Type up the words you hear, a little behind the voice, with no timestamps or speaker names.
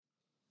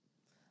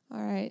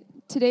All right.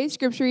 Today's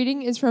scripture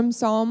reading is from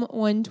Psalm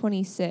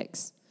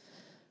 126.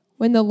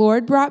 When the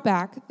Lord brought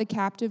back the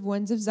captive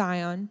ones of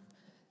Zion,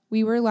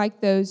 we were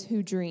like those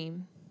who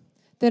dream.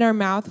 Then our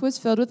mouth was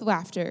filled with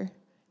laughter,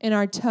 and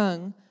our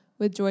tongue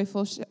with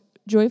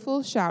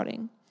joyful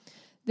shouting.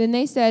 Then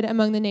they said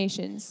among the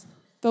nations,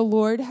 the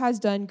Lord has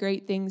done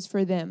great things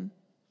for them.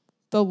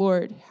 The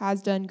Lord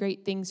has done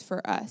great things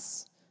for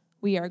us.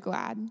 We are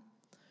glad.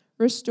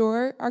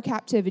 Restore our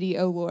captivity,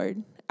 O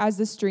Lord, as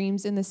the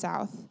streams in the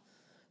south.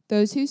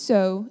 Those who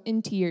sow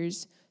in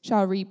tears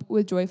shall reap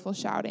with joyful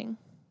shouting.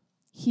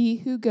 He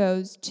who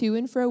goes to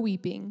and fro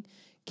weeping,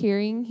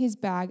 carrying his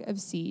bag of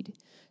seed,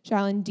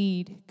 shall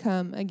indeed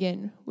come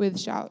again with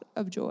shout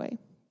of joy,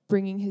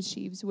 bringing his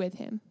sheaves with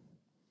him.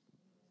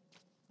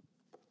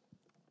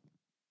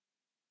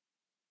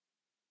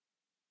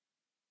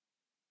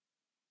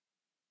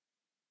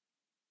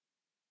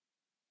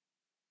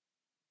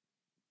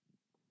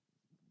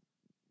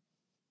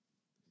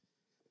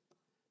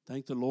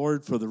 Thank the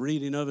Lord for the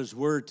reading of His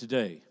Word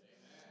today.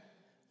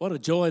 What a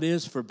joy it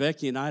is for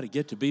Becky and I to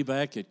get to be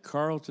back at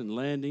Carlton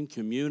Landing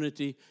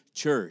Community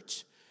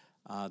Church.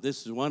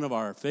 This is one of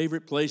our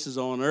favorite places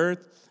on earth,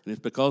 and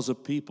it's because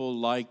of people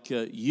like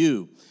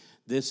you.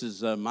 This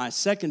is my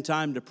second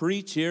time to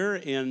preach here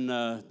in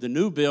the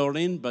new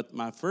building, but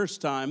the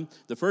first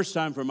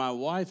time for my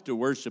wife to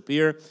worship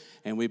here,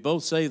 and we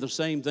both say the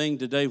same thing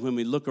today when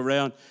we look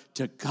around.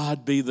 To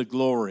God be the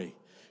glory.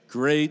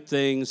 Great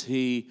things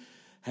He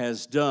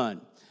has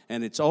done.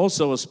 And it's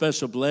also a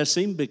special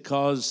blessing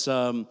because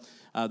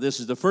this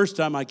is the first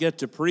time I get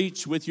to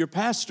preach with your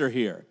pastor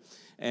here.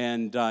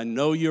 And I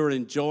know you're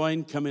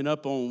enjoying coming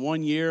up on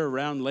 1 year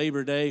around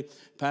Labor Day,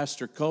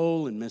 Pastor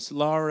Cole and Miss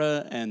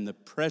Laura and the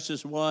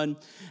precious one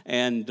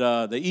and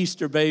the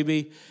Easter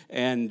baby.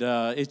 And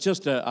it's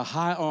just a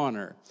high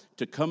honor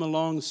to come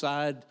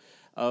alongside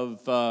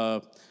of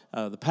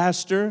the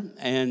pastor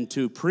and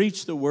to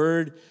preach the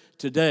word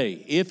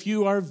today. If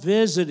you are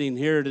visiting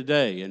here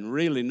today, and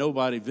really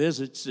nobody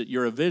visits,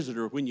 you're a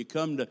visitor when you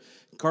come to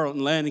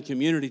Carlton Landing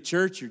Community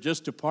Church, you're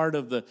just a part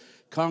of the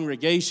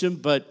congregation,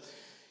 but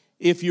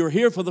if you're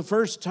here for the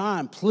first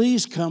time,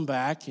 please come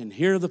back and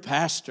hear the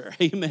pastor.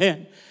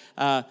 Amen.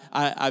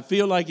 I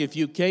feel like if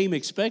you came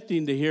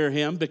expecting to hear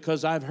him,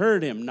 because I've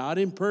heard him, not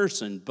in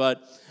person,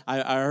 but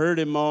I heard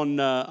him on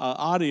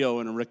audio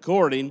and a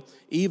recording,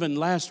 even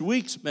last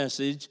week's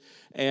message,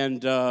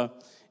 and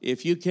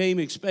if you came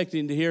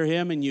expecting to hear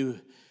him and you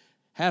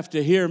have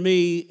to hear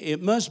me, it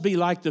must be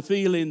like the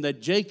feeling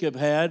that Jacob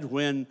had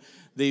when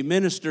the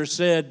minister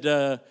said,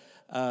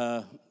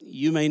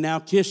 you may now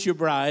kiss your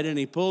bride, and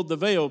he pulled the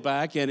veil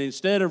back, and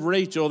instead of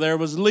Rachel, there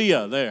was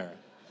Leah there.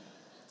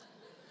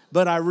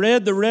 But I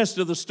read the rest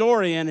of the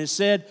story, and it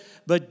said,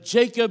 but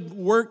Jacob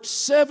worked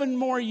 7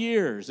 more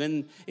years,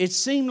 and it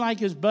seemed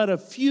like it's but a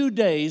few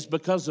days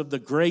because of the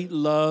great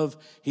love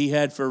he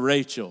had for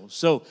Rachel.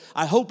 So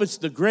I hope it's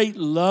the great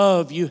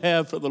love you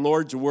have for the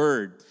Lord's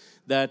word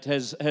that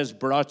has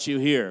brought you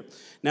here.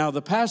 Now,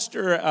 the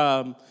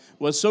pastor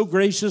was so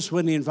gracious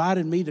when he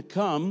invited me to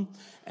come,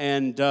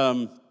 and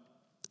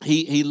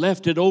He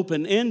left it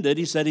open-ended.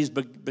 He said he's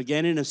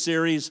beginning a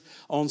series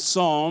on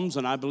Psalms,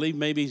 and I believe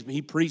maybe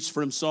he preached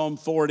from Psalm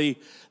 40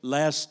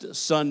 last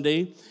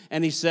Sunday.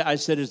 And I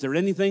said, is there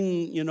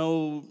anything,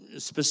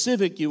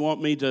 specific you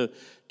want me to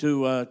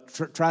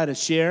try to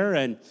share?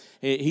 And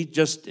he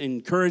just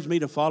encouraged me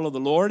to follow the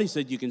Lord. He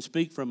said, you can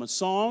speak from a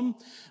psalm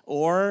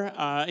or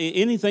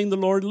anything the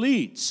Lord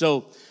leads.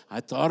 So I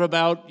thought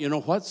about,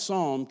 what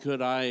psalm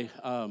could I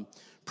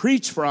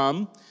preach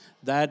from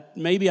that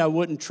maybe I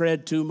wouldn't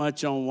tread too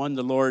much on one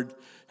the Lord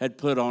had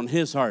put on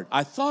his heart.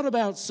 I thought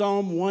about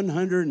Psalm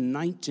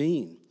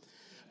 119.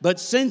 But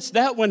since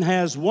that one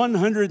has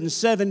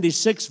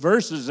 176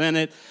 verses in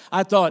it,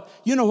 I thought,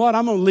 you know what,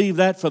 I'm going to leave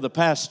that for the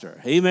pastor.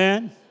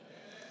 Amen?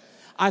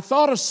 I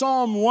thought of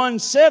Psalm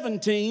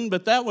 117,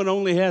 but that one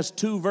only has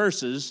 2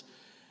 verses.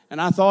 And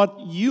I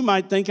thought, you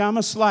might think I'm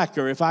a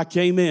slacker if I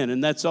came in,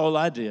 and that's all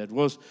I did,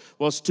 was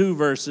 2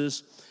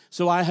 verses.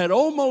 So I had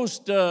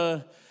almost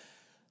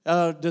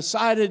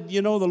decided,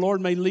 the Lord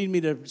may lead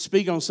me to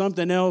speak on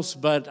something else,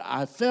 but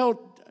I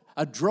felt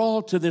a draw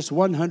to this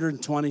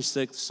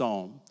 126th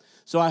Psalm.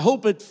 So I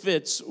hope it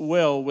fits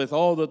well with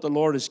all that the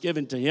Lord has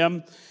given to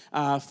him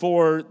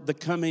for the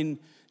coming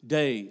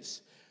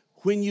days.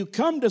 When you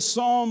come to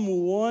Psalm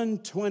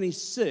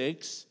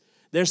 126,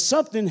 there's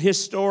something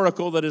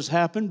historical that has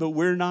happened, but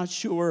we're not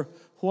sure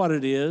what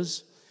it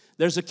is.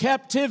 There's a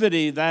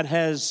captivity that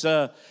has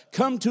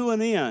come to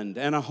an end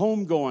and a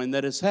homegoing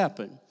that has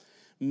happened.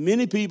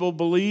 Many people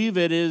believe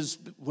it is,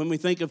 when we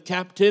think of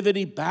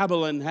captivity,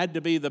 Babylon had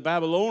to be the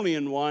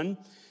Babylonian one.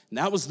 And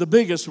that was the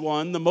biggest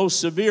one, the most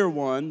severe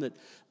one that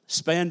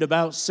spanned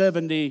about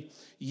 70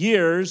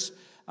 years.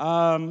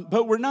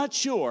 But we're not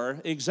sure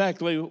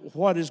exactly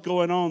what is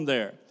going on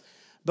there.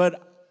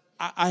 But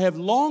I have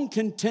long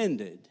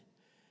contended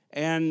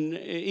And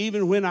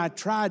even when I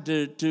tried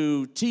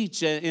to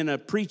teach in a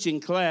preaching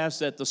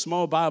class at the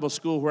small Bible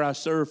school where I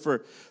served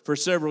for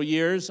several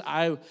years,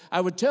 I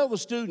would tell the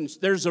students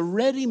there's a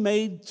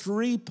ready-made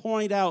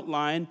 3-point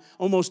outline,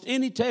 almost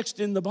any text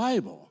in the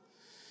Bible.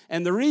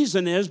 And the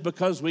reason is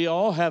because we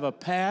all have a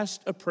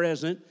past, a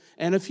present,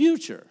 and a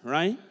future,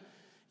 right?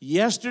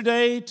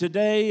 Yesterday,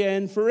 today,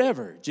 and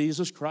forever.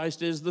 Jesus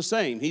Christ is the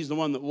same. He's the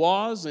one that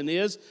was and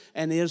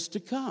is to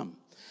come.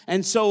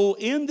 And so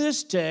in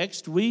this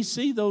text, we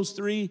see those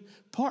 3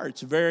 parts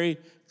very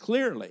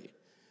clearly.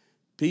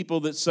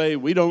 People that say,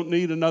 we don't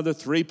need another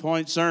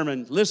 3-point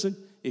sermon. Listen,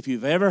 if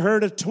you've ever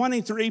heard a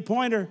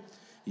 23-pointer,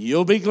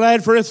 you'll be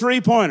glad for a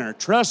 3-pointer.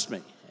 Trust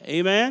me.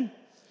 Amen?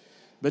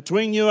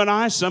 Between you and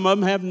I, some of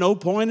them have no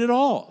point at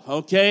all,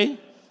 okay?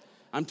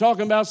 I'm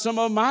talking about some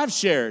of them I've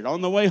shared. On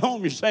the way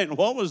home, you're saying,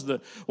 what was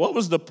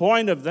the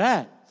point of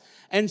that?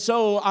 And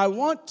so I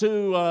want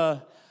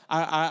to...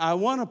 I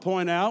want to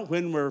point out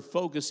when we're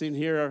focusing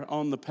here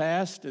on the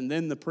past and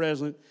then the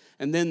present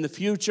and then the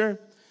future.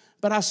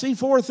 But I see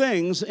 4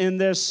 things in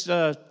this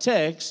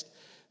text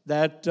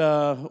that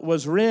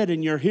was read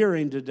in your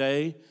hearing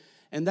today.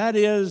 And that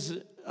is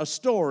a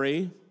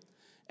story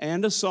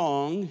and a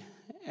song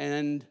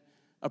and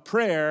a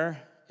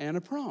prayer and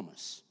a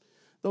promise.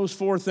 Those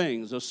 4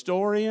 things, a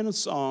story and a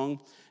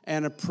song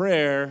and a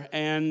prayer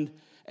and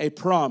a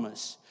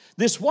promise.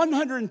 This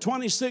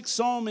 126th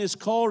Psalm is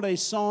called a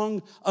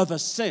Song of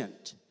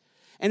Ascent.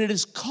 And it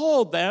is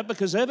called that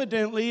because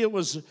evidently it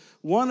was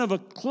one of a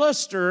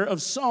cluster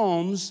of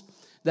psalms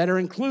that are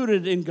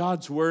included in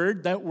God's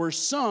Word that were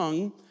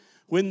sung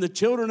when the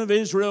children of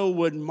Israel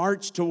would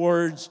march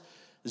towards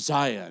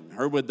Zion,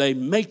 or would they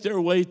make their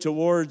way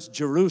towards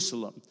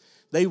Jerusalem.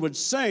 They would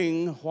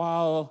sing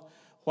while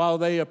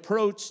they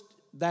approached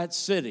that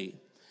city.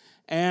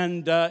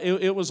 And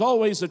it was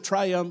always a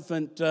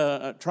triumphant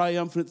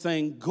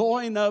thing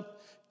going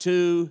up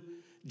to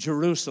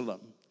Jerusalem.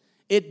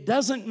 It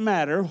doesn't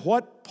matter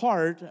what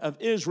part of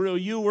Israel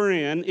you were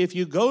in. If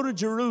you go to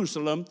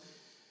Jerusalem,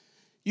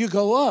 you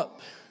go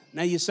up.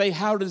 Now you say,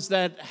 how does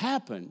that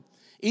happen?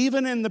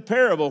 Even in the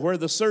parable where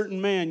the certain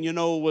man,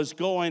 was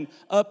going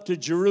up to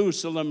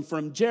Jerusalem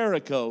from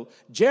Jericho.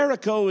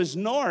 Jericho is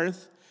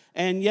north,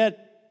 and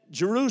yet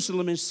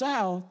Jerusalem is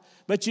south,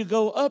 but you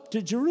go up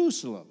to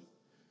Jerusalem.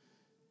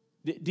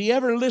 Do you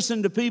ever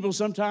listen to people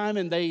sometime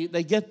and they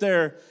get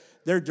their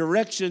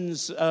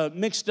directions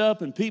mixed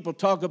up, and people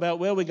talk about,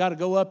 well, we got to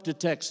go up to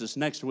Texas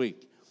next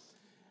week.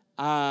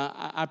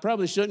 I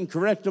probably shouldn't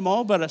correct them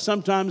all, but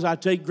sometimes I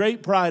take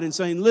great pride in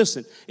saying,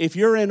 listen, if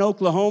you're in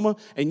Oklahoma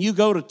and you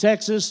go to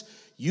Texas,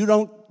 you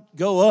don't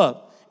go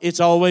up. It's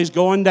always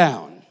going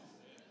down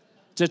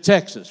to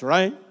Texas,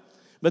 right?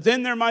 But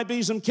then there might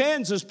be some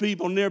Kansas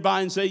people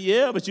nearby and say,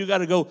 yeah, but you got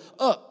to go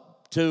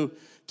up to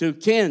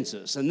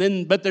Kansas.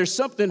 But there's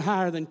something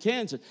higher than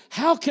Kansas.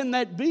 How can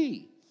that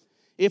be?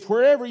 If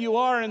wherever you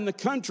are in the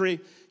country,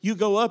 you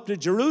go up to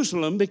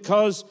Jerusalem,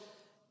 because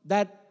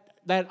that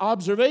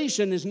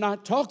observation is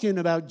not talking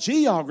about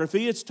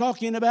geography, it's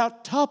talking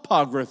about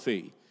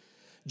topography.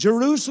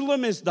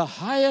 Jerusalem is the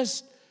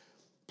highest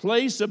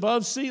place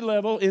above sea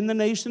level in the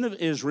nation of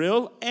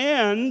Israel,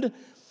 and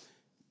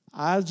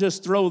I'll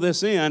just throw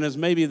this in as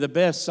maybe the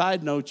best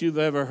side note you've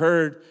ever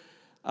heard.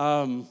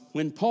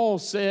 When Paul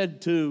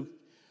said to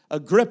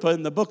Agrippa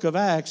in the book of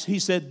Acts, he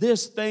said,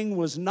 this thing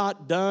was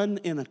not done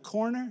in a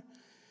corner.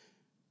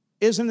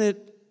 Isn't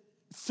it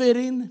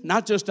fitting,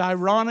 not just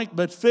ironic,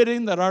 but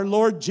fitting that our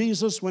Lord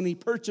Jesus, when he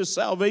purchased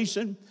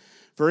salvation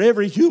for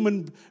every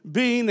human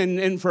being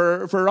and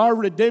for our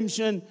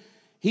redemption,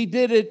 he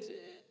did it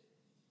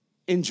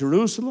in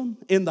Jerusalem,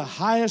 in the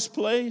highest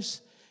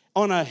place,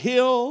 on a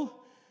hill.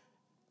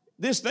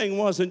 This thing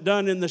wasn't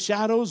done in the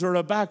shadows or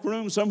a back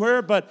room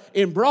somewhere, but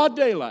in broad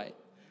daylight.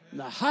 In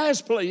the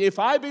highest place, if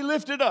I be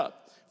lifted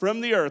up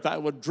from the earth, I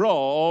will draw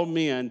all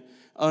men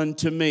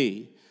unto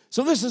me.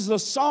 So this is the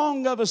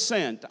Song of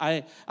Ascent.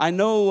 I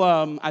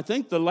know, I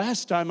think the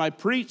last time I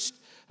preached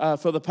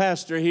for the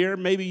pastor here,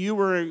 maybe you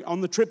were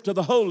on the trip to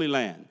the Holy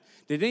Land.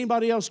 Did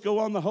anybody else go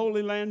on the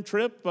Holy Land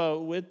trip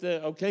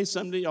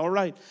somebody? All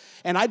right.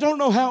 And I don't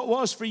know how it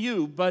was for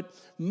you, but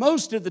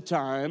most of the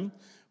time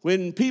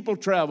when people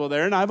travel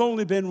there, and I've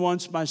only been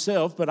once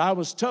myself, but I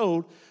was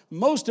told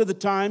most of the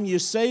time you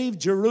save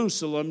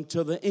Jerusalem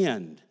to the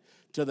end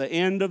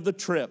of the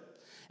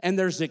trip. And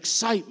there's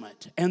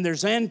excitement, and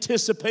there's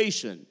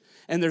anticipation,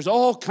 and there's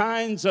all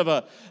kinds of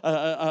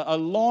a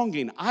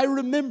longing. I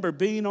remember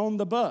being on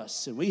the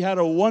bus, and we had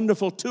a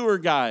wonderful tour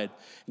guide.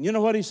 And you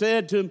know what he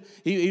said to him?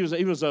 He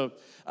was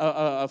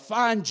a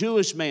fine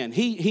Jewish man.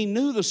 He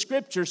knew the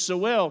scriptures so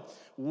well.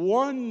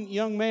 One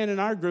young man in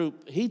our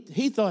group,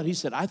 he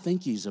said, I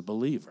think he's a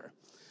believer.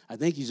 I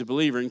think he's a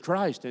believer in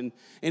Christ. And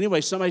anyway,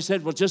 somebody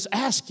said, well, just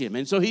ask him.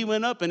 And so he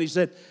went up and he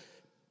said,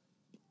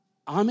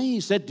 Ami, he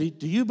said,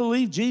 do you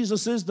believe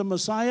Jesus is the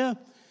Messiah?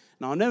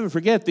 And I'll never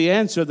forget the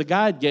answer the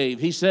guide gave.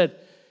 He said,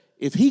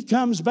 if he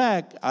comes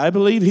back, I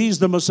believe he's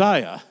the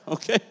Messiah,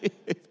 okay?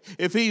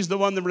 If he's the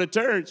one that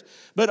returns.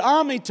 But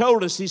Ami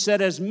told us, he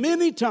said, as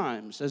many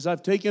times as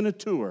I've taken a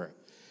tour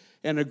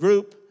and a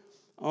group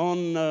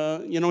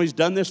on, he's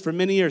done this for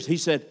many years. He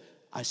said,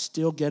 I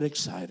still get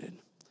excited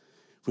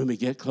when we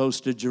get close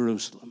to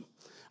Jerusalem.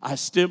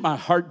 My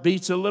heart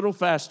beats a little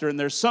faster, and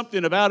there's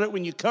something about it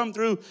when you come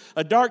through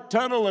a dark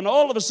tunnel and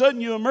all of a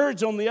sudden you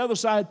emerge on the other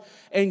side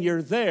and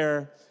you're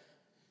there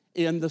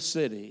in the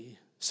city.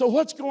 So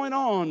what's going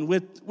on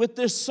with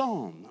this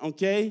psalm,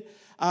 okay?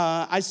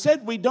 I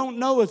said we don't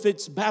know if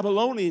it's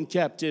Babylonian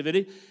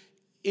captivity.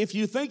 If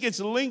you think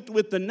it's linked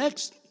with the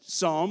next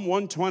psalm,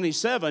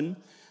 127,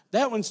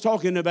 that one's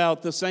talking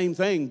about the same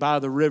thing, by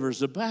the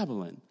rivers of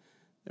Babylon.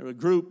 There were a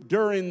group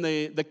during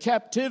the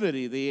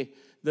captivity,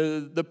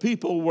 the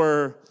people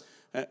were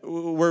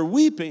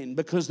weeping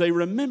because they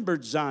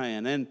remembered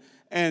Zion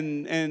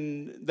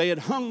and they had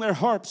hung their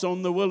harps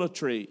on the willow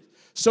tree.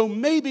 So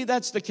maybe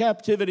that's the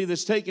captivity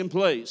that's taking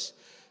place.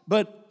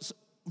 But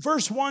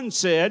verse 1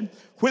 said,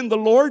 when the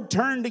Lord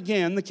turned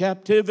again the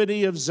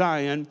captivity of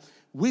Zion,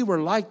 we were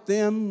like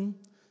them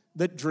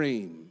that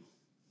dream.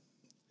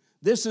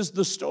 This is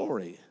the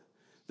story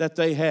that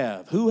they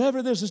have.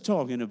 Whoever this is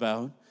talking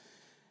about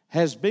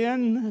has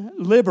been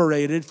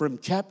liberated from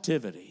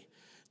captivity.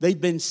 They've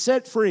been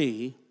set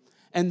free,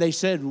 and they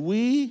said,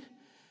 we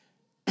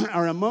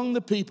are among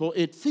the people,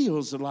 it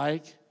feels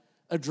like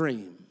a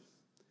dream.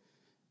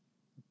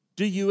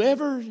 Have you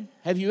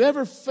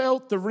ever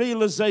felt the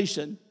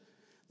realization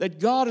that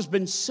God has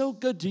been so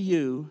good to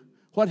you,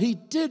 what he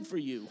did for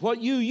you,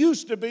 what you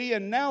used to be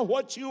and now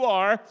what you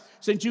are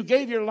since you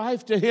gave your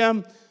life to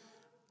him?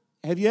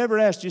 Have you ever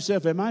asked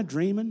yourself, am I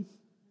dreaming?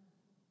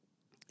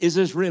 Is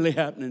this really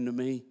happening to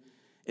me?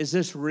 Is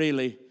this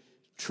really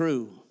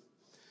true?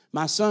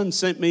 My son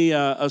sent me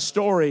a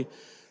story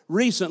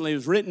recently. It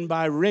was written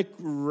by Rick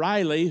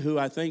Riley, who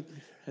I think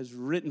has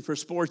written for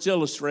Sports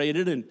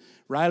Illustrated, and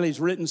Riley's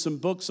written some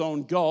books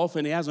on golf,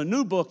 and he has a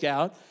new book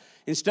out.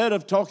 Instead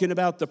of talking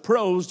about the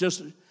pros,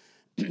 just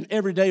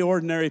everyday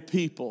ordinary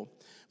people.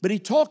 But he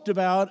talked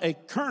about a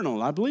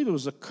colonel, I believe it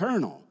was a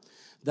colonel,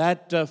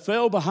 that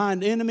fell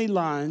behind enemy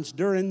lines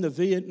during the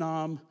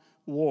Vietnam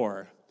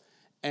War.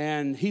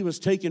 And he was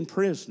taken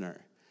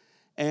prisoner.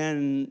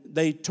 And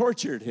they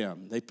tortured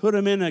him. They put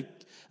him in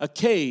a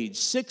cage,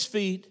 6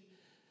 feet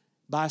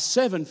by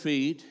 7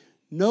 feet,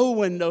 no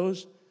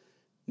windows,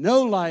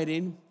 no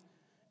lighting,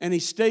 and he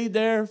stayed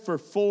there for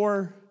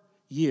 4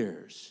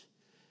 years.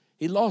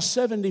 He lost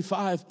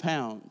 75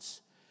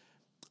 pounds,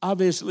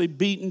 obviously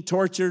beaten,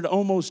 tortured,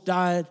 almost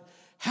died.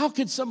 How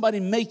could somebody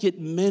make it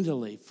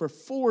mentally for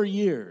 4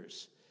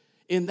 years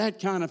in that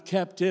kind of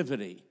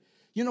captivity?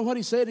 You know what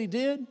he said he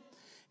did?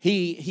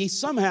 He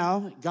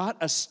somehow got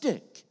a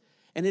stick,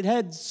 and it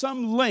had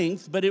some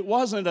length, but it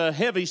wasn't a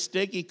heavy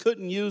stick. He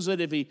couldn't use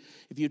it. If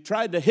you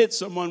tried to hit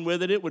someone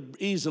with it, it would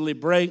easily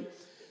break.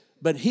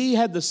 But he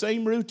had the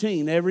same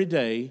routine every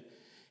day.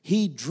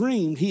 He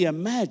dreamed, he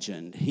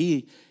imagined.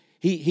 He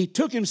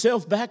took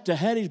himself back to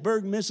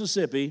Hattiesburg,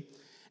 Mississippi,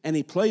 and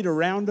he played a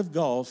round of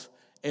golf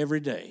every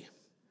day.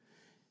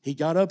 He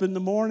got up in the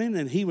morning,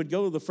 and he would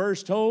go to the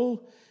first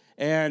hole,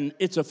 and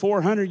it's a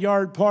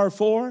 400-yard par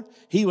 4.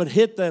 He would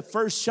hit the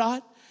first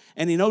shot,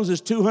 and he knows it's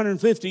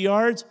 250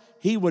 yards.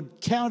 He would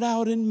count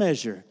out and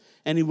measure,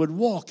 and he would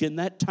walk in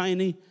that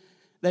tiny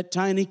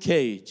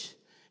cage.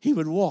 He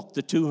would walk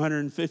the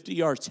 250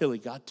 yards till he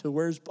got to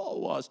where his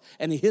ball was,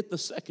 and he hit the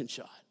second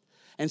shot.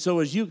 And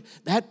so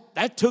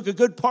that took a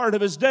good part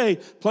of his day,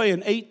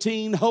 playing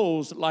 18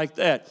 holes like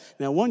that.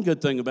 Now, one good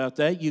thing about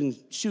that, you can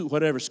shoot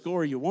whatever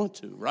score you want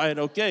to, right?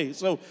 Okay,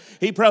 so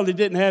he probably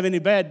didn't have any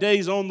bad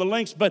days on the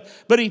links, but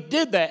he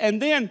did that.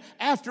 And then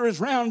after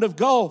his round of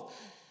golf,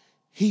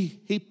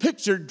 he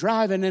pictured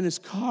driving in his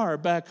car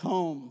back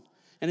home.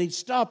 And he'd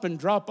stop and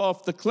drop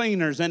off the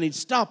cleaners, and he'd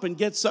stop and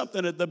get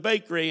something at the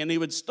bakery, and he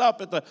would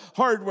stop at the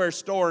hardware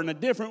store and a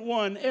different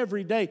one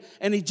every day.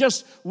 And he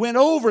just went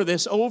over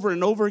this over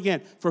and over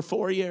again for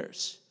 4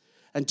 years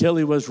until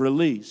he was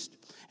released.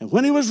 And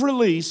when he was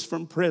released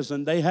from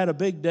prison, they had a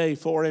big day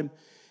for him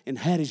in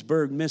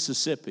Hattiesburg,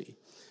 Mississippi,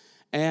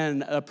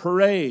 and a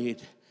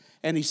parade.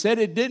 And he said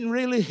it didn't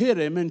really hit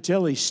him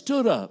until he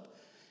stood up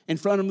in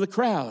front of the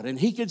crowd, and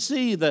he could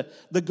see the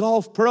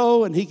golf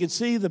pro, and he could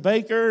see the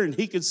baker, and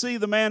he could see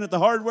the man at the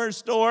hardware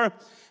store,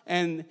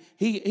 and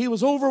he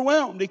was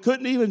overwhelmed. He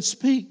couldn't even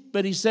speak,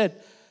 but he said,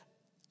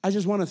 I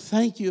just want to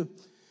thank you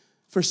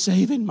for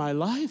saving my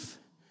life.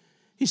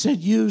 He said,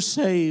 you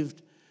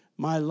saved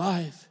my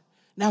life.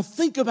 Now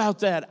think about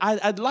that.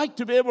 I'd like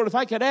to be able, if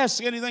I could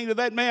ask anything to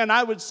that man,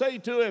 I would say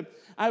to him,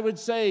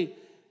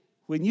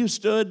 when you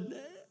stood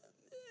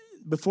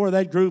before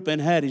that group in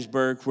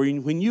Hattiesburg,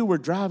 when you were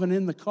driving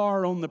in the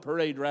car on the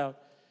parade route,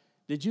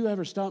 did you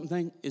ever stop and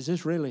think, is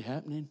this really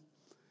happening?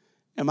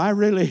 Am I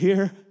really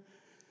here?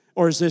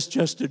 Or is this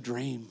just a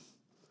dream?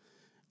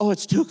 Oh,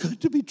 it's too good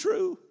to be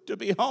true, to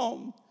be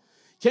home.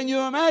 Can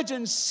you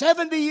imagine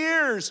 70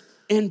 years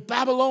in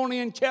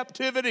Babylonian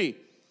captivity?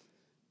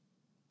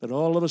 But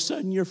all of a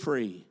sudden you're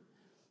free.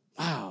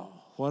 Wow,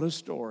 What a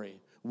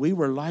story. We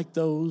were like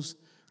those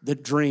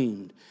that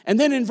dreamed. And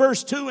then in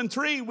verse 2 and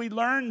 3, we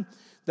learn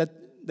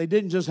that they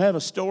didn't just have a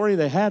story,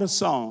 they had a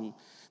song.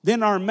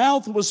 Then our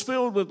mouth was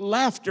filled with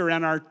laughter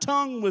and our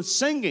tongue with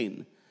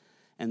singing.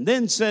 And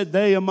then said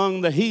they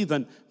among the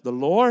heathen, the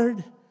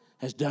Lord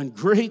has done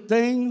great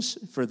things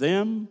for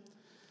them.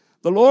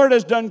 The Lord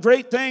has done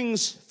great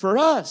things for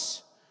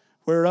us,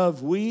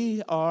 whereof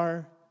we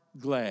are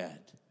glad.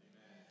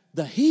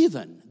 The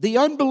heathen, the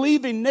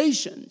unbelieving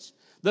nations,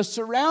 the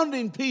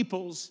surrounding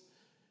peoples,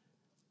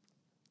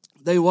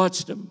 they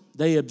watched them,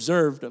 they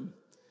observed them,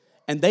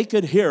 and they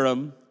could hear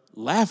them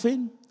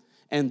laughing,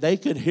 and they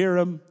could hear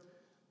them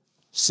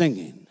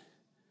singing.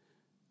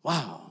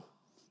 Wow.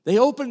 They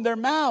opened their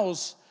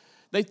mouths.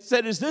 They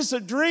said, is this a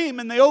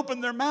dream? And they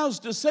opened their mouths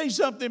to say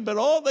something, but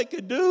all they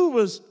could do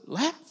was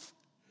laugh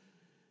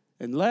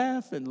and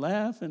laugh and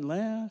laugh and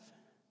laugh.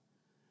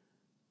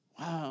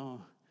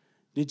 Wow.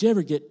 Did you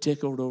ever get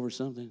tickled over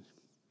something?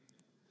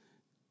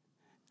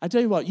 I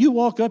tell you what, you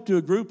walk up to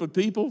a group of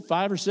people,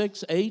 5 or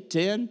 6, 8,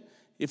 10,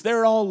 if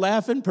they're all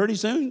laughing, pretty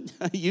soon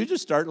you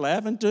just start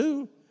laughing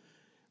too,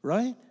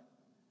 right?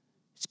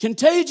 It's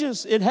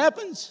contagious. It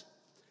happens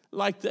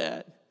like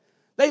that.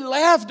 They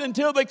laughed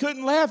until they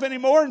couldn't laugh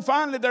anymore, and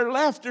finally their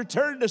laughter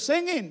turned to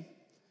singing.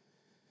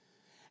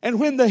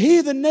 And when the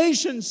heathen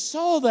nations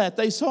saw that,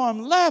 they saw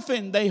them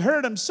laughing, they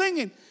heard them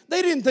singing,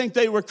 they didn't think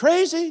they were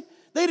crazy.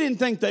 They didn't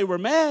think they were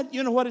mad.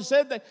 You know what it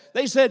said?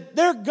 They said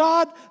their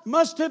God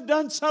must have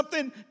done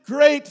something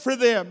great for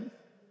them.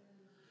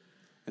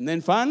 And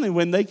then finally,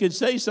 when they could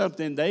say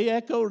something, they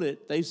echoed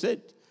it. They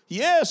said,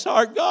 yes,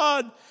 our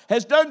God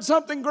has done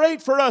something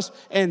great for us,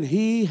 and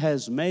He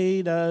has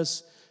made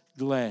us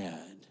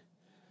glad.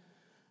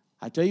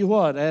 I tell you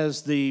what,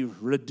 as the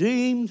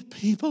redeemed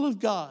people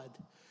of God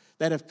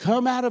that have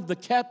come out of the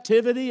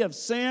captivity of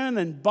sin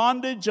and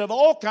bondage of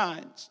all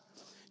kinds,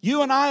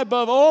 you and I,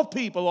 above all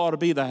people, ought to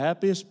be the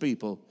happiest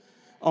people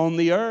on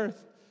the earth.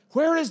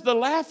 Where is the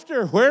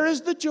laughter? Where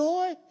is the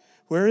joy?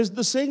 Where is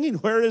the singing?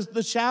 Where is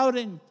the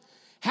shouting?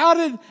 How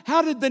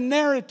did the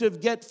narrative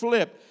get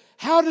flipped?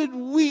 How did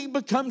we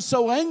become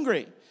so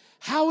angry?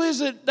 How is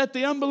it that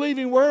the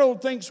unbelieving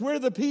world thinks we're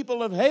the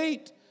people of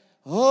hate?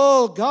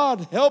 Oh,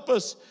 God, help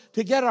us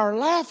to get our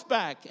laugh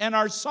back and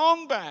our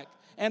song back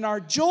and our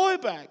joy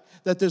back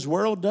that this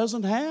world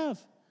doesn't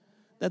have.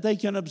 That they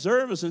can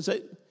observe us and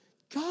say,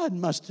 God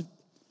must have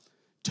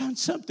done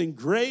something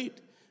great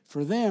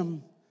for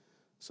them.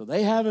 So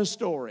they have a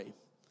story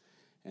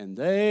and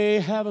they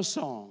have a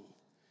song.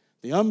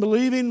 The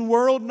unbelieving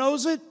world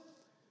knows it.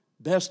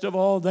 Best of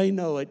all, they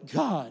know it.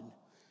 God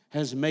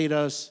has made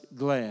us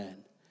glad.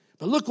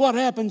 But look what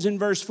happens in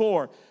verse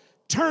 4.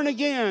 Turn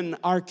again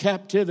our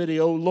captivity,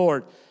 O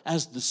Lord,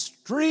 as the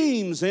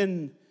streams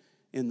in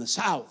the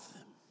south.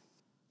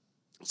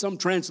 Some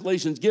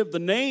translations give the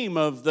name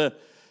of the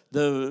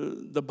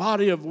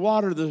body of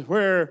water,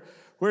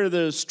 where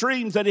the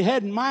streams that he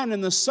had in mind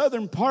in the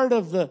southern part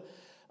of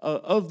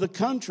the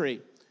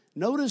country.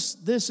 Notice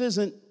this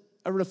isn't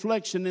a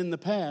reflection in the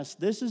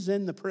past. This is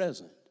in the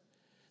present.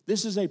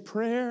 This is a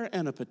prayer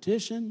and a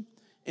petition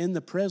in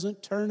the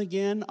present. Turn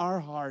again our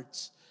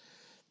hearts.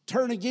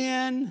 Turn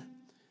again.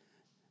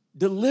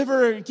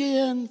 Deliver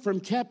again from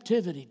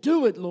captivity.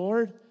 Do it,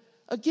 Lord,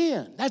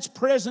 again. That's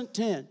present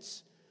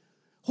tense.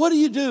 What do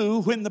you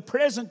do when the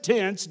present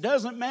tense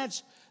doesn't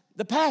match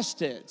the past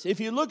tense?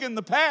 If you look in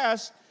the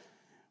past,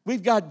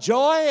 we've got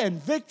joy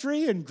and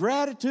victory and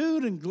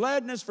gratitude and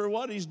gladness for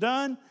what He's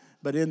done.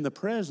 But in the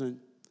present,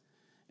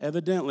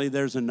 evidently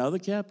there's another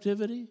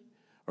captivity,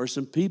 or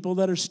some people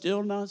that are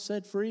still not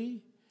set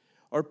free,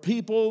 or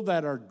people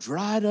that are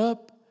dried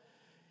up.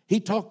 He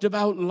talked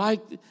about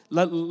like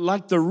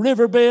the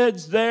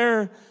riverbeds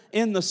there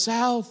in the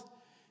south.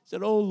 He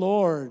said, oh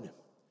Lord,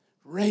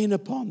 rain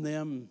upon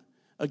them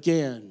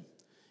again.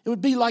 It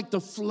would be like a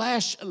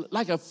flash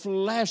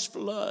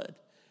flood.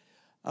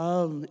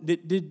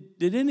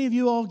 Did any of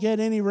you all get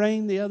any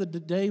rain the other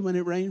day when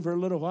it rained for a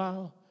little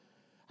while?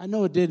 I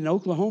know it did in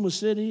Oklahoma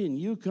City and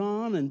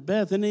Yukon and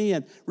Bethany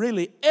and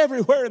really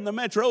everywhere in the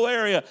metro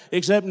area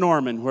except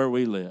Norman, where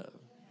we live.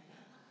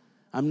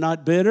 I'm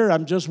not bitter.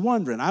 I'm just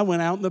wondering. I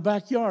went out in the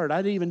backyard.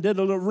 I even did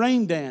a little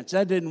rain dance.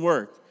 That didn't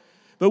work.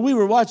 But we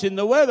were watching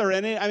the weather,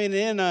 and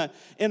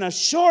in a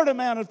short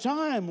amount of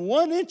time,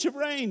 1 inch of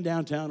rain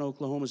downtown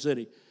Oklahoma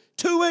City,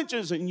 2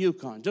 inches in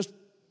Yukon. Just,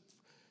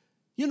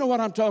 you know what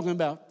I'm talking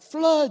about.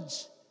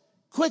 Floods,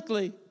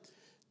 quickly.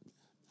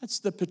 That's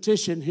the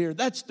petition here.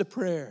 That's the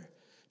prayer.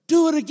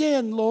 Do it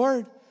again,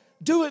 Lord.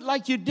 Do it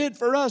like you did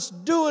for us.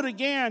 Do it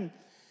again.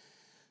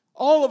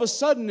 All of a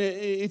sudden,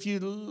 if you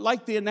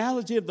like the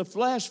analogy of the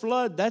flash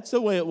flood, that's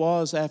the way it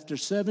was after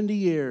 70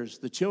 years.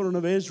 The children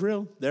of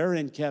Israel, they're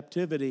in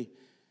captivity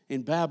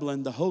in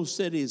Babylon. The whole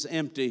city is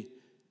empty.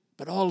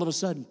 But all of a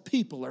sudden,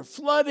 people are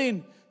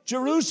flooding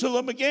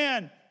Jerusalem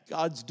again.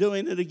 God's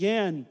doing it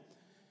again.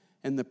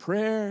 And the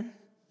prayer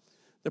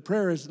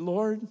is,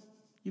 Lord,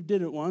 you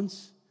did it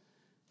once.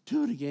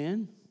 Do it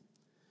again.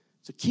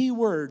 It's a key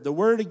word, the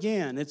word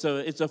again. It's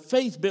a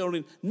faith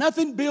building.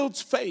 Nothing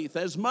builds faith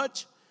as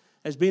much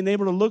as being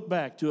able to look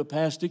back to a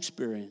past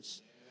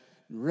experience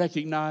and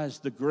recognize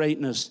the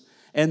greatness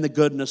and the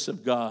goodness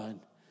of God.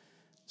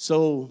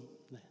 So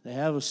they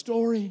have a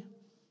story,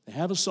 they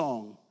have a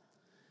song,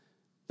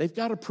 they've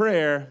got a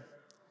prayer,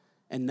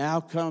 and now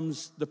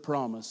comes the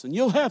promise. And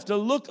you'll have to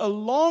look a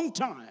long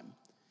time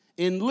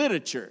in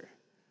literature,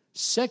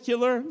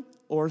 secular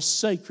or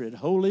sacred,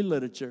 holy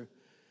literature,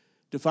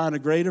 to find a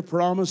greater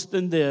promise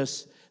than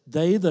this.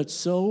 They that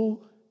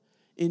sow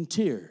in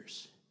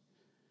tears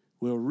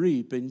will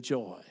reap in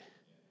joy.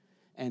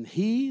 And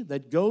he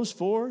that goes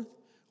forth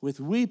with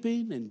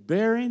weeping and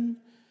bearing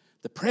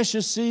the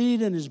precious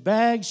seed in his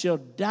bag shall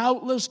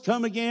doubtless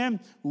come again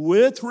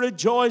with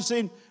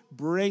rejoicing,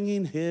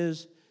 bringing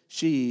his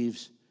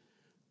sheaves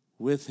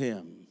with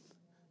him.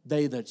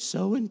 They that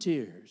sow in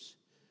tears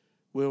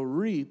will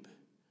reap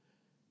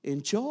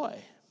in joy.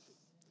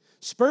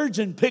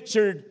 Spurgeon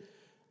pictured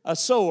a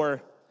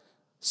sower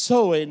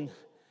sowing,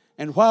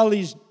 and while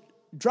he's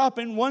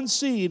dropping one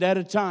seed at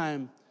a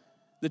time,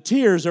 the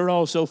tears are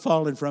also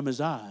falling from his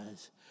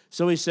eyes.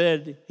 So he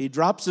said, he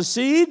drops a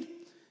seed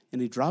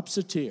and he drops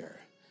a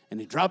tear. And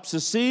he drops a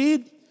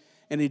seed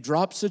and he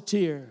drops a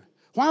tear.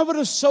 Why would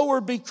a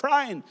sower be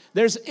crying?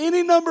 There's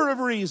any number of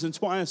reasons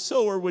why a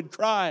sower would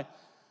cry.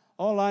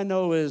 All I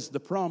know is the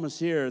promise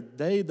here,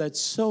 they that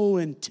sow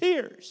in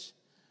tears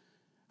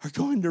are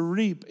going to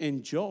reap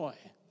in joy.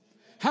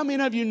 How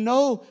many of you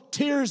know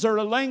tears are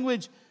a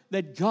language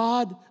that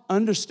God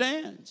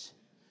understands?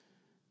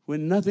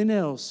 When nothing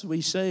else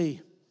we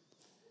say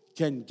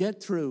can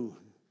get through,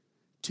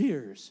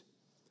 tears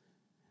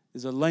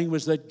is a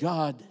language that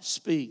God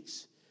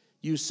speaks.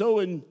 You sow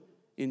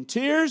in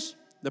tears,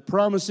 the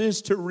promise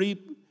is to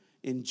reap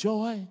in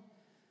joy.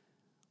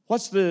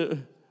 What's the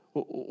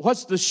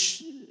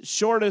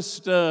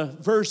shortest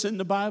verse in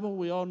the Bible?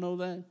 We all know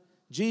that.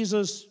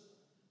 Jesus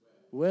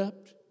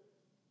wept.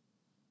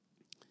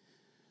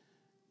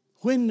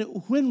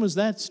 When was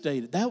that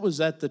stated? That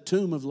was at the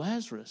tomb of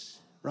Lazarus,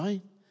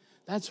 right?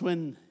 That's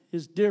when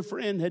his dear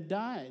friend had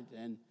died,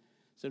 and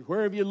said,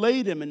 "Where have you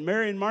laid him?" And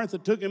Mary and Martha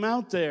took him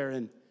out there,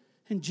 and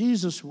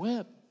Jesus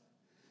wept.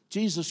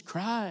 Jesus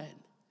cried.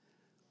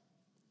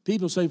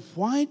 People say,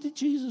 why did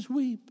Jesus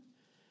weep?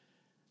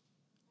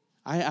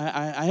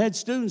 I had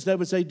students that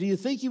would say, do you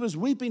think he was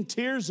weeping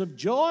tears of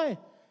joy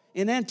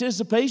in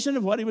anticipation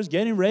of what he was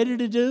getting ready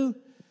to do?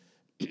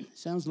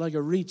 Sounds like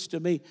a reach to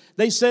me.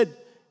 They said,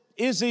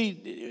 is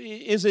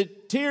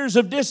it tears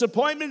of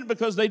disappointment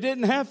because they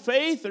didn't have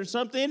faith or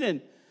something?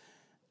 And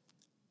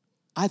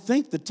I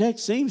think the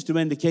text seems to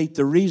indicate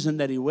the reason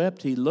that he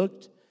wept. He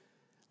looked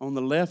on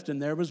the left,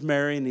 and there was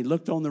Mary, and he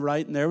looked on the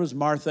right, and there was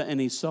Martha,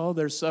 and he saw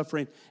their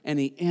suffering, and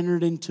he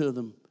entered into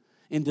them,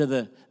 into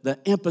the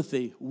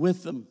empathy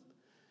with them.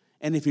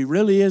 And if he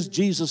really is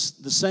Jesus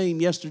the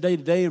same yesterday,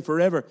 today, and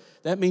forever,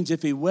 that means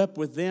if he wept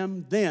with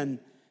them,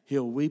 then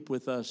he'll weep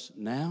with us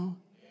now.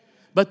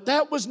 But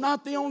that was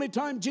not the only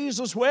time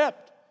Jesus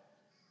wept.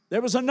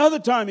 There was another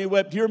time he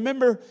wept. You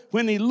remember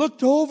when he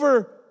looked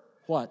over,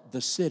 what?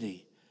 The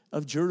city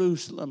of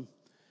Jerusalem,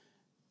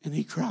 and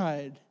he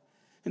cried.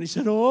 And he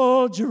said,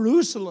 "Oh,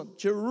 Jerusalem,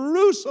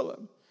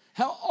 Jerusalem,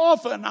 how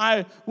often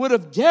I would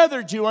have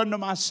gathered you unto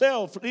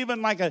myself,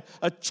 even like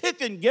a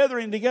chicken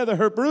gathering together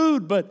her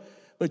brood,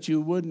 but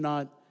you would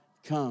not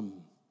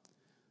come."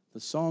 The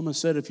psalmist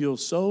said, if you'll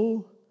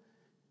sow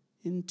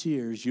in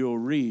tears, you'll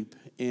reap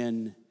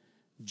in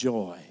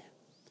joy.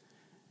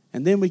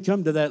 And then we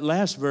come to that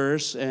last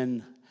verse,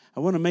 and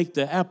I want to make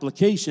the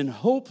application,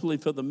 hopefully,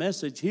 for the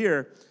message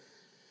here.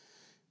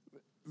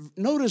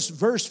 Notice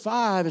verse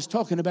 5 is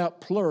talking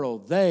about plural.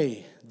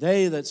 They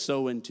that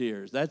sow in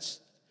tears. That's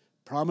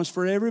promise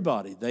for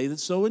everybody. They that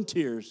sow in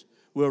tears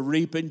will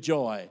reap in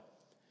joy.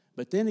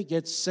 But then it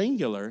gets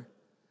singular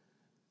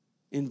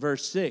in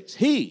verse 6.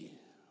 He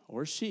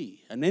or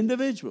she, an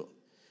individual,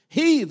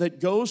 he that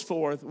goes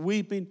forth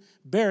weeping,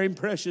 bearing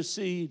precious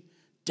seed,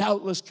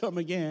 doubtless come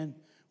again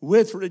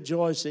with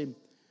rejoicing,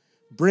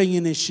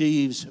 bringing his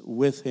sheaves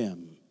with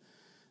him.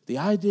 The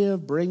idea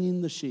of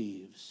bringing the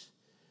sheaves.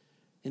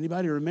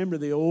 Anybody remember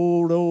the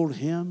old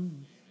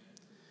hymn?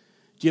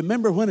 Do you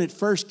remember when it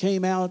first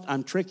came out?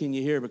 I'm tricking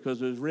you here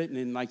because it was written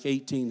in like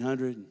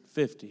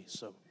 1850.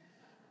 So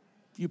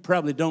you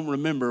probably don't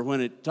remember when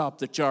it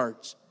topped the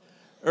charts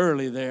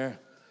early there.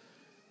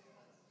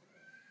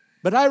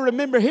 But I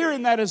remember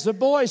hearing that as a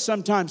boy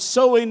sometimes,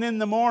 sowing in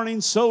the morning,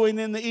 sowing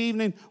in the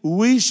evening.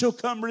 We shall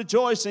come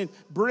rejoicing,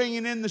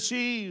 bringing in the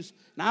sheaves.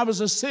 And I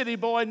was a city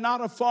boy, not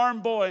a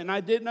farm boy, and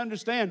I didn't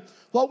understand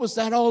what's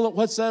that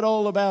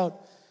all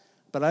about.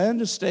 But I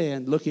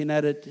understand, looking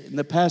at it in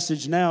the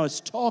passage now, it's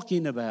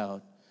talking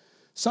about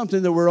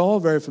something that we're all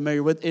very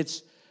familiar with.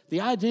 It's the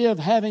idea of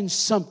having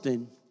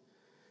something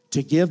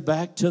to give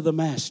back to the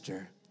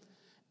master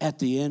at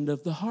the end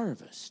of the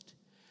harvest.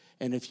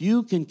 And if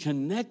you can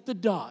connect the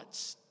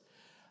dots,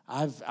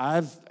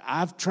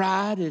 I've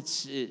tried.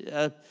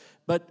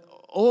 But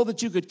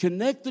that you could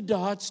connect the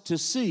dots to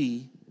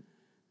see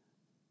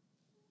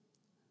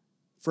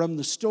from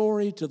the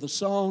story to the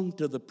song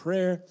to the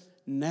prayer,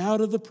 now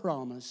to the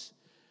promise,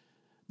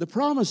 The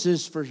promise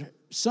is for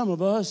some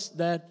of us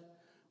that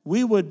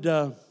we would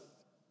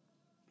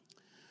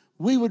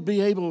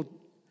be able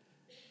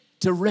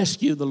to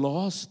rescue the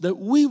lost, that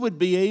we would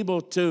be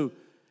able to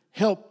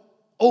help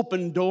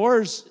open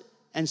doors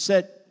and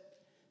set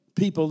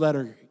people that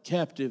are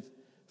captive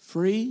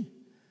free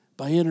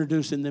by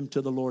introducing them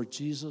to the Lord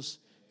Jesus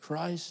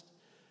Christ.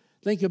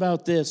 Think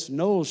about this.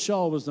 Noel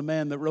Shaw was the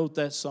man that wrote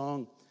that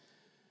song,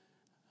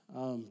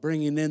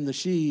 Bringing in the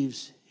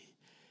Sheaves.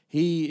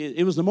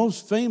 It was the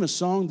most famous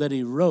song that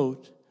he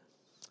wrote.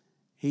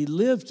 He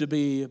lived to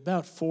be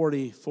about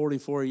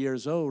 44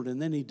 years old,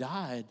 and then he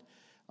died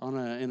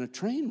in a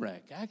train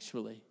wreck,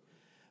 actually.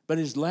 But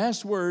his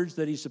last words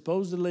that he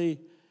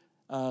supposedly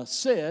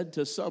said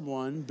to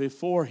someone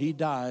before he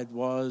died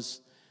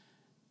was,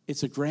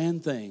 it's a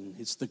grand thing.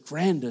 It's the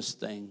grandest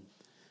thing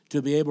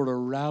to be able to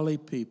rally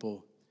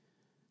people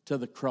to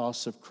the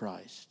cross of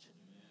Christ.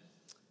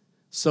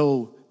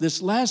 So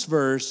this last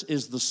verse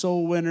is the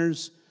soul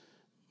winner's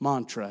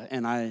mantra,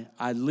 and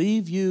I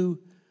leave you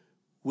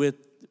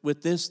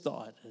with this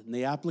thought and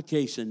the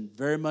application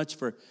very much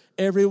for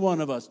every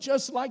one of us.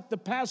 Just like the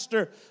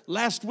pastor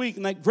last week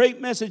in that great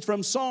message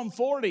from Psalm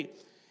 40,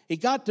 he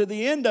got to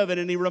the end of it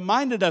and he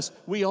reminded us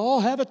we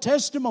all have a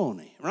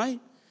testimony, right?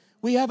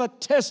 We have a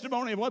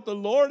testimony of what the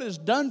Lord has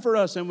done for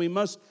us, and we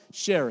must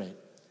share it.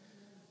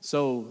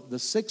 So the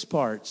 6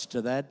 parts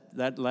to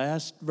that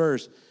last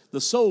verse,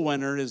 the soul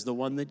winner is the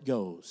one that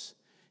goes.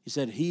 He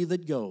said, he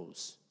that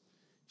goes,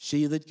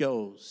 she that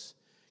goes,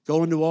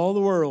 go into all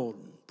the world,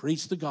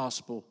 preach the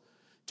gospel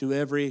to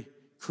every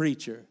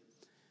creature.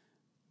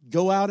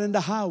 Go out into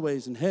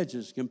highways and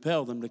hedges,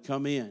 compel them to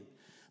come in.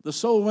 The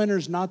soul winner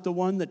is not the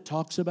one that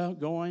talks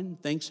about going,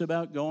 thinks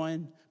about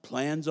going,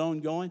 plans on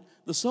going.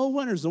 The soul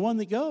winner is the one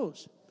that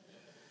goes.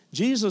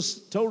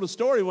 Jesus told a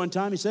story one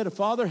time. He said a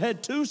father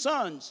had 2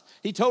 sons.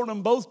 He told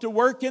them both to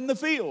work in the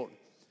field.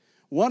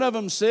 One of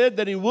them said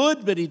that he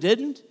would, but he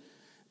didn't.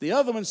 The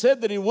other one said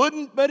that he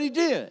wouldn't, but he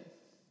did.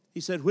 He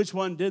said, which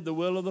one did the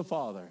will of the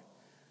Father?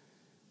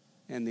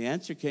 And the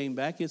answer came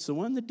back, it's the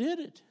one that did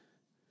it.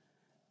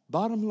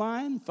 Bottom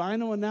line,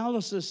 final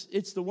analysis,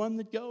 it's the one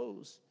that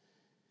goes.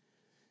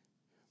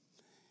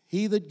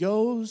 He that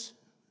goes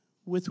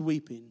with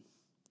weeping.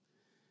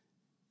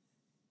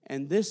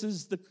 And this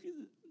is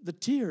the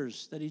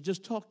tears that he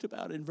just talked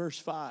about in verse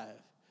 5.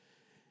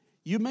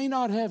 You may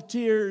not have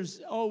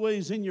tears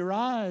always in your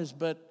eyes,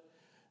 but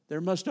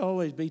there must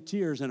always be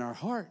tears in our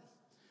heart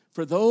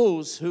for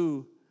those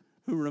who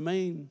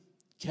remain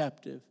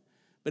captive.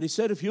 But he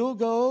said, if you'll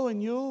go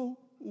and you'll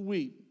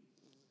weep,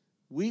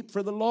 weep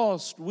for the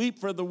lost, weep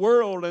for the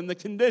world and the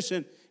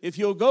condition. If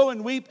you'll go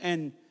and weep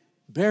and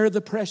bear the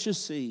precious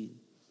seed.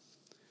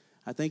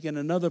 I think in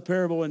another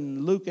parable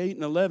in Luke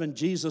 8:11,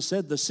 Jesus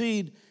said the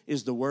seed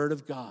is the word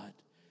of God.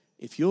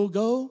 If you'll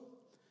go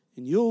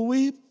and you'll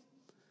weep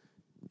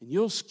and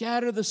you'll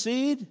scatter the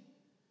seed,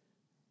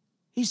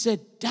 he said,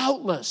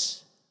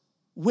 doubtless,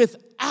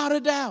 without a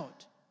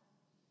doubt,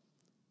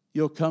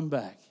 you'll come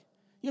back.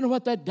 You know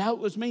what that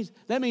doubtless means?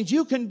 That means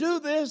you can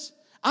do this.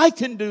 I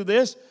can do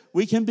this.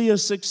 We can be a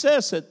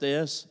success at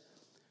this.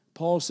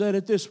 Paul said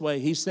it this way.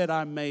 He said,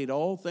 I made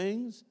all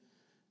things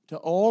to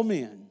all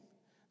men,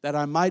 that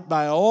I might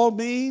by all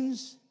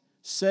means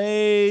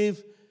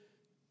save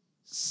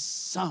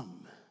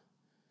some.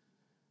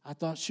 I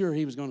thought sure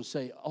he was going to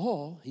say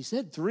all. He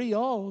said 3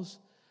 alls.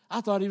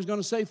 I thought he was going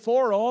to say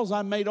 4 alls.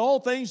 I made all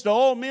things to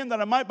all men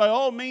that I might by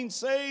all means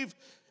save.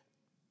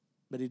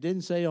 But he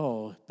didn't say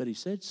all, but he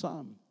said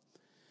some.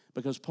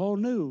 Because Paul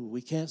knew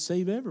we can't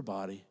save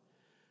everybody,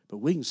 but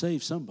we can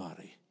save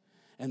somebody.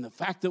 And the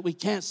fact that we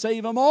can't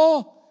save them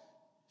all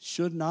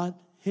should not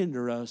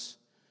hinder us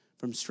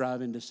from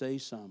striving to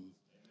save some.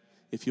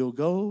 If you'll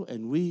go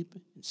and weep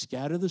and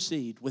scatter the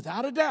seed,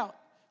 without a doubt,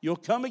 you'll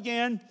come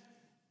again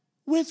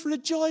with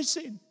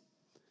rejoicing.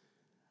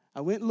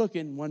 I went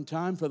looking one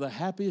time for the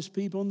happiest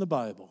people in the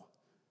Bible.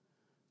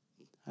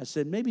 I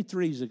said, maybe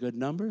 3 is a good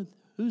number.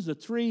 Who's the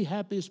 3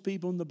 happiest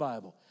people in the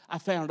Bible? I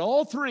found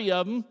all 3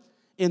 of them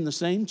in the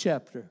same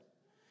chapter.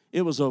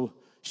 It was a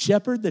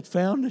shepherd that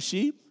found a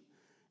sheep,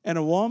 and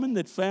a woman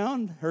that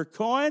found her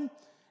coin,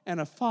 and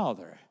a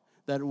father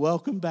that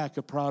welcomed back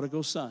a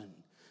prodigal son.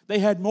 They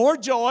had more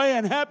joy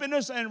and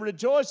happiness and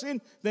rejoicing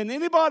than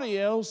anybody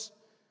else.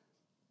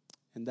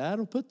 And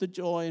that'll put the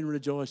joy and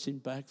rejoicing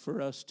back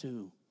for us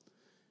too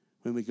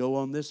when we go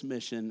on this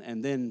mission.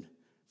 And then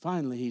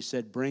finally he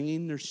said,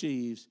 bringing their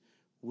sheaves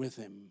with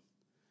him.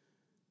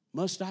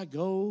 Must I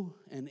go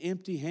and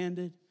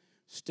empty-handed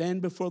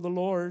stand before the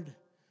Lord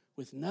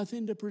with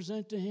nothing to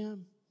present to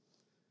him?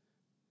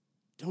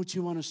 Don't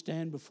you want to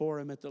stand before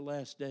him at the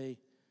last day?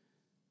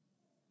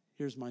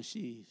 Here's my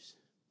sheaves.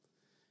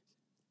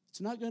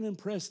 It's not going to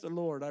impress the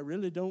Lord. I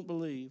really don't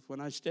believe when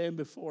I stand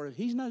before him.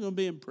 He's not going to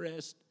be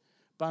impressed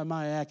by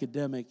my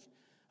academic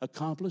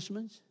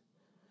accomplishments,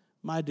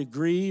 my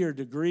degree or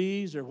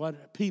degrees, or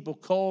what people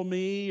call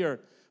me, or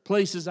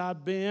places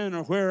I've been,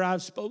 or where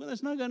I've spoken.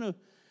 That's not going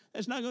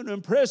to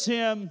impress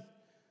him.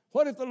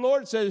 What if the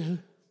Lord says,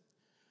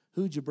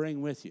 who'd you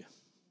bring with you?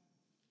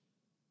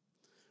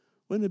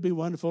 Wouldn't it be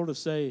wonderful to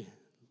say,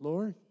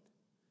 Lord,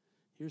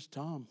 here's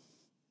Tom.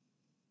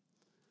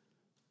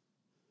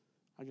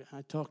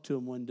 I talked to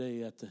him one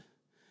day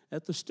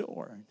at the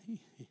store, and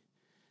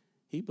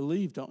he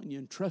believed on you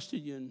and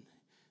trusted you, and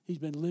he's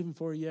been living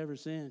for you ever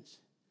since.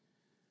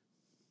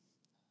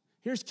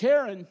 Here's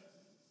Karen.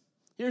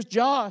 Here's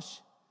Josh.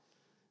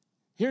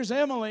 Here's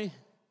Emily.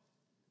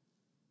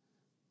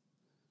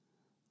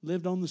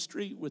 Lived on the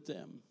street with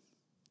them.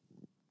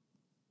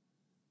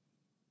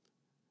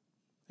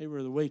 They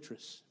were the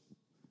waitress,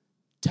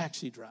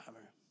 taxi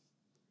driver,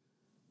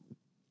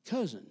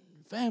 cousin,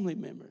 family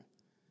member.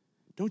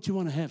 Don't you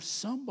want to have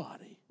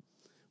somebody,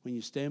 when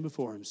you stand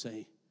before him,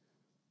 say,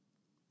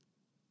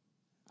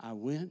 I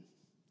went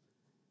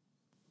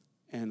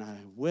and I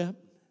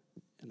wept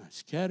and I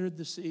scattered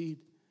the seed,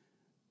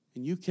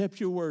 and you kept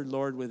your word,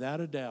 Lord, without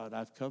a doubt.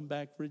 I've come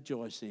back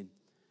rejoicing,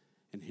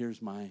 and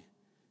here's my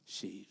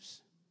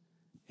sheaves.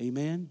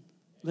 Amen?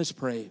 Let's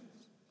pray.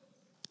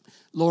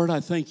 Lord,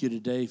 I thank you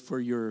today for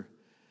your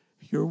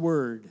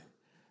word.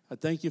 I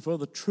thank you for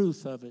the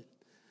truth of it.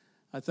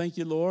 I thank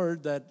you,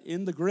 Lord, that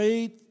in the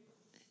great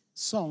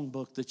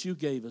songbook that you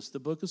gave us, the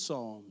book of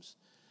Psalms,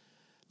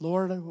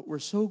 Lord, we're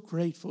so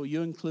grateful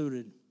you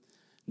included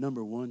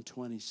number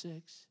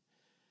 126.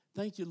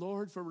 Thank you,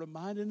 Lord, for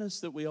reminding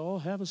us that we all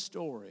have a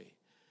story.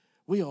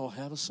 We all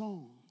have a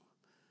song.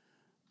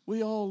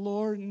 We all,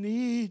 Lord,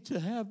 need to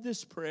have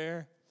this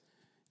prayer.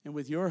 And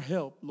with your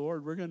help,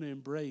 Lord, we're going to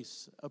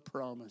embrace a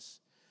promise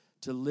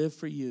to live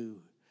for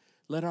you.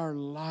 Let our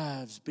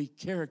lives be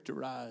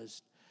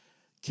characterized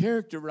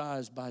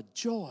by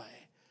joy,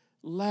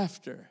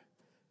 laughter,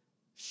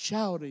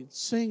 shouting,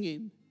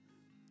 singing.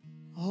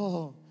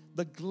 Oh,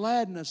 the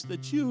gladness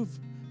that you've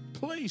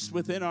placed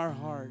within our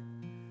heart.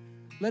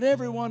 Let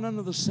everyone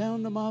under the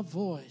sound of my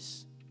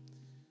voice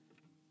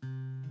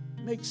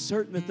make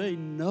certain that they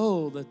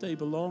know that they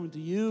belong to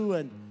you,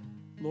 and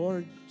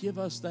Lord, give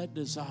us that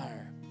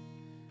desire.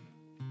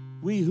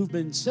 We who've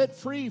been set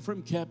free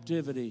from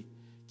captivity,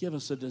 give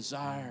us a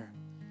desire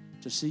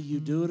to see you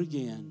do it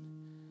again.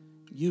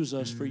 Use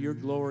us for your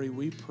glory,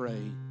 we pray.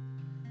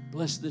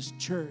 Bless this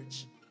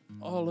church,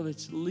 all of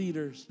its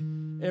leaders,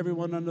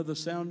 everyone under the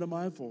sound of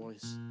my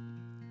voice.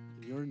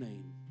 In your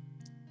name,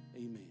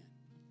 amen.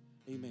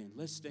 Amen.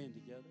 Let's stand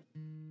together.